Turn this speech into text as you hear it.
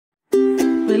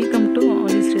Welcome to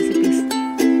Ali's Recipes.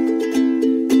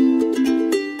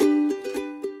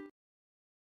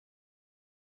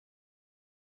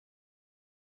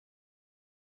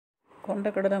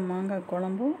 கொண்டக்கடலை மாங்காய்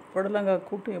குழம்பும் புடலங்காய்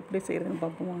கூட்டு எப்படி செய்கிறதுன்னு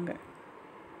பார்ப்போம் வாங்க.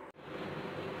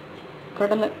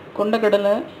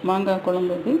 கொண்டக்கடலை மாங்காய்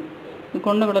குழம்பு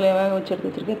கொண்டக்கடலையை வேக வச்சு எடுத்து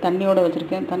வச்சுருக்கேன். தண்ணியோடு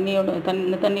வச்சுருக்கேன்.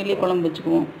 இந்த தண்ணியிலே குழம்பு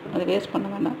வச்சுக்குவோம், அதை வேஸ்ட் பண்ண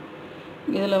வேண்டாம்.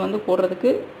 இதில்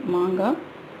போடுறதுக்கு மாங்காய்,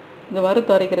 இதை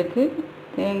வறுத்து அரைக்கிறதுக்கு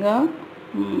தேங்காய்,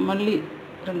 மல்லி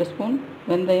 2 ஸ்பூன்,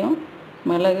 வெந்தயம்,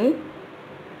 மிளகு,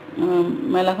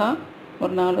 மிளகாய்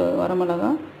ஒரு 4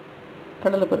 வரமிளகாய்,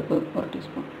 கடலைப்பருப்பு 1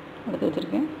 டீஸ்பூன் எடுத்து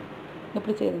வச்சுருக்கேன்.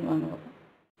 எப்படி செய்யறது வாங்க பார்ப்போம்.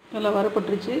 நல்லா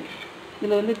வறுப்பட்டுருச்சு.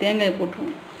 இதில் தேங்காயை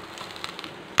போட்டுருவோம்.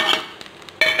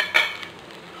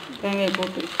 தேங்காயை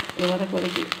போட்டு இதை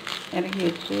வதக்கி இறக்கி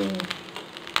வச்சு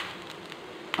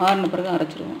ஆறின பிறகு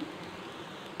அரைச்சிடுவோம்.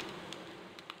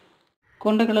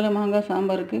 கொண்டக்கடலை மாங்காய்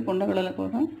சாம்பாருக்கு கொண்டக்கடலை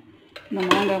கூட இந்த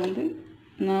மாங்காய்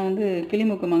நான்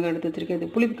கிளிமுக்கு மாங்காய் எடுத்து வச்சுருக்கேன். இது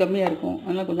புளிப்பு கம்மியாக இருக்கும்,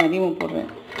 அதனால் கொஞ்சம் அதிகமாக போடுறேன்.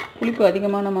 புளிப்பு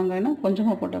அதிகமான மாங்காய்னா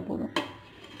கொஞ்சமாக போட்டால் போதும்.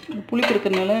 புளிப்பு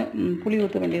இருக்கிறதுனால புளி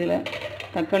ஊற்ற வேண்டியதில்லை,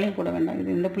 தக்காளியும் போட வேண்டாம்.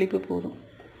 இந்த புளிப்பு போதும்.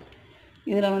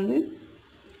 இதில்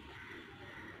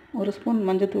 1 ஸ்பூன்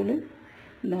மஞ்சத்தூள்,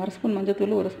 இந்த 1/2 ஸ்பூன்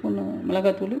மஞ்சத்தூள், 1 ஸ்பூன்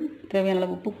மிளகாத்தூள், தேவையான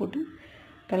அளவு உப்பு போட்டு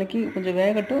கலக்கி கொஞ்சம்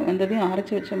வேகட்டும். வெந்ததையும்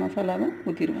அரைச்சி வச்ச மசாலாவை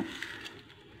ஊற்றிடுவோம்.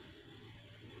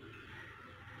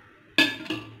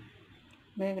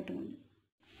 வேகட்டும்.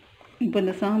 இப்போ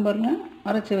இந்த சாம்பாரில்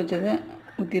அரைச்சி வச்சதை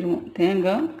ஊற்றிடுவோம்.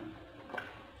 தேங்காய்,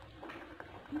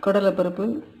 கடலைப்பருப்பு,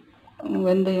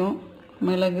 வெந்தயம்,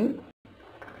 மிளகு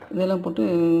இதெல்லாம் போட்டு,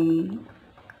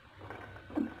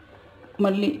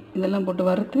 மல்லி இதெல்லாம் போட்டு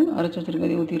வறுத்து அரைச்சி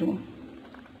வச்சுருக்கதை ஊற்றிடுவோம்.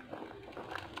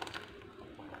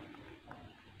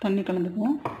 தண்ணி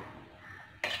கலந்துக்குவோம்.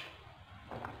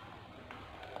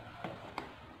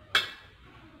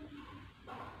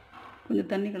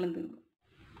 கொஞ்சம் தண்ணி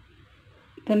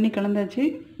கலந்தாச்சு.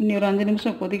 இன்னி ஒரு 5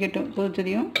 நிமிஷம் கொதிக்கட்டும்.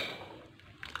 கொதிச்சதையும்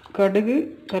கடுகு,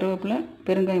 கருவேப்பிலை,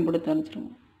 பெருங்காயம் போட்டு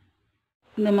தாளிச்சிடுவோம்.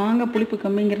 இந்த மாங்காய் புளிப்பு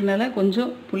கம்மிங்கிறதுனால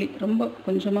கொஞ்சம் புளி, ரொம்ப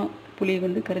கொஞ்சமாக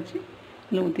புளியை கரைச்சி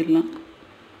இதில் ஊற்றிடலாம்.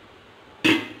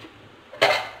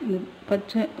 இந்த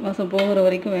பச்சை வாசம் போகிற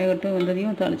வரைக்கும் வேகட்டும்.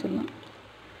 வெந்ததையும் தாளிச்சிடலாம்.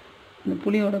 இந்த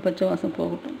புளியோட பச்சை வாசம்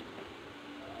போகட்டும்.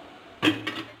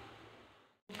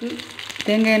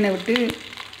 தேங்காய் எண்ணெய் விட்டு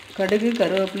கடுகு,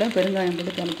 கருவேப்பிலை, பெருங்காயம்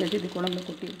போட்டு தாளிச்சு வச்சு இது குழம்புல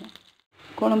கொட்டிடுவோம்.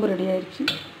 குழம்பு ரெடி ஆயிடுச்சு.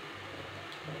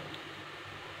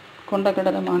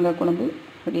 கொண்டக்கடலை மாங்காய் குழம்பு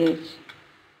ரெடி ஆயிடுச்சு.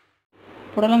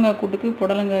 புடலங்காய் கூட்டுக்கு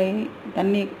புடலங்காய்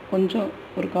தண்ணி கொஞ்சம்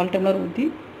ஒரு 1/4 டம்ளர் ஊற்றி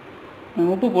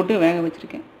உப்பு போட்டு வேக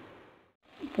வச்சுருக்கேன்.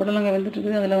 புடலங்காய்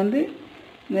வெந்துட்டுருக்குது. அதில்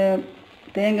இந்த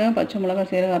தேங்காய், பச்சை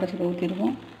மிளகாய், சீரகம் அரைச்சி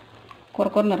ஊற்றிடுவோம்.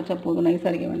 குறைன்னு அரைச்சா போதும்,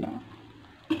 நைஸாக அரைக்க வேண்டாம்.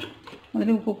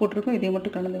 அதுலேயும் உப்பு போட்டிருக்கோம். இதை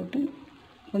மட்டும் கலந்து விட்டு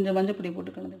கொஞ்சம் மஞ்சப்பொடி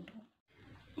போட்டு கலந்து விட்டுருவோம்.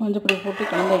 மஞ்சப்பொடி போட்டு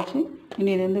கலந்து வச்சு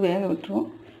இனி இதை வேக விட்டுருவோம்.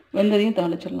 வெந்ததையும்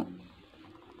தாளிச்சிடலாம்.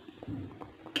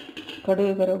 கடுகு,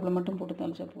 கருவேப்பிலை மட்டும் போட்டு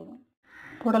தாளிச்சா போதும்.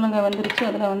 புடலங்காய் வெந்துருச்சு.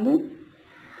 அதில்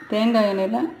தேங்காய்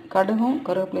எண்ணெயில் கடுகும்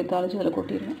கருவேப்பிலையை தாளித்து அதில்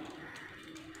கொட்டிடுவோம்.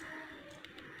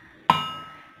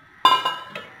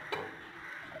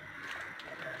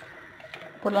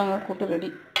 புடலங்காய் கூட்டு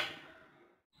ரெடி.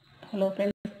 ஹலோ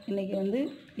ஃப்ரெண்ட்ஸ், இன்றைக்கி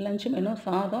லஞ்ச் மெனு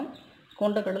சாதம்,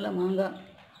 கொண்டக்கடலை மாங்காய்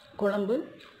குழம்பு,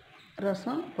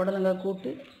 ரசம், புடலங்காய்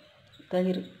கூட்டு,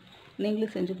 தயிர்.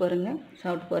 நீங்களும் செஞ்சு பாருங்கள்,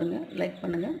 சாப்பிட்டு பாருங்கள். லைக்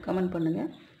பண்ணுங்கள், கமெண்ட் பண்ணுங்கள்,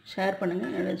 ஷேர்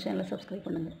பண்ணுங்கள். என்னோடய சேனலை சப்ஸ்கிரைப்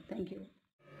பண்ணுங்கள். தேங்க்யூ.